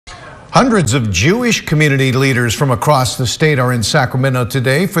Hundreds of Jewish community leaders from across the state are in Sacramento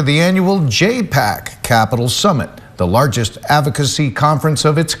today for the annual JPAC Capital Summit, the largest advocacy conference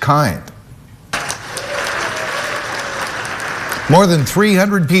of its kind. More than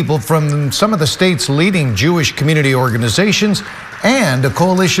 300 people from some of the state's leading Jewish community organizations and a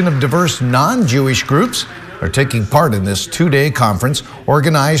coalition of diverse non-Jewish groups are taking part in this two-day conference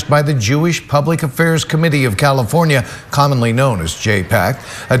organized by the Jewish Public Affairs Committee of California, commonly known as JPAC.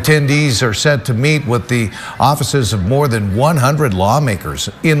 Attendees are set to meet with the offices of more than 100 lawmakers,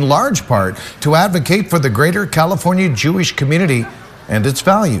 in large part to advocate for the greater California Jewish community and its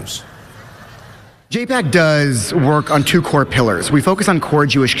values. JPAC does work on two core pillars. We focus on core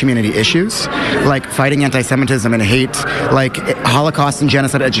Jewish community issues, like fighting anti-Semitism and hate, like Holocaust and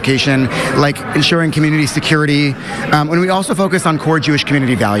genocide education, like ensuring community security. And we also focus on core Jewish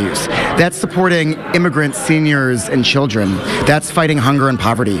community values. That's supporting immigrants, seniors, and children. That's fighting hunger and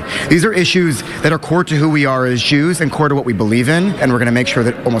poverty. These are issues that are core to who we are as Jews and core to what we believe in, and we're going to make sure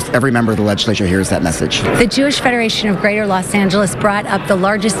that almost every member of the legislature hears that message. The Jewish Federation of Greater Los Angeles brought up the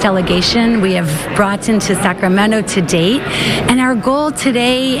largest delegation we have brought into Sacramento to date, and our goal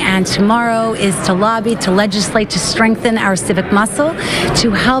today and tomorrow is to lobby, to legislate, to strengthen our civic muscle,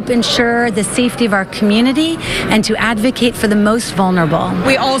 to help ensure the safety of our community, and to advocate for the most vulnerable.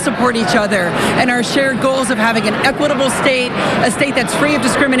 We all support each other and our shared goals of having an equitable state, a state that's free of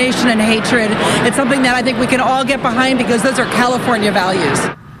discrimination and hatred. It's something that I think we can all get behind because those are California values.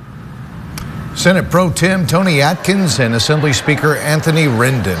 Senate Pro Tem Tony Atkins and Assembly Speaker Anthony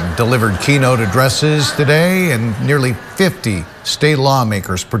Rendon delivered keynote addresses today, and nearly 50 state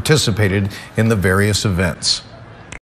lawmakers participated in the various events.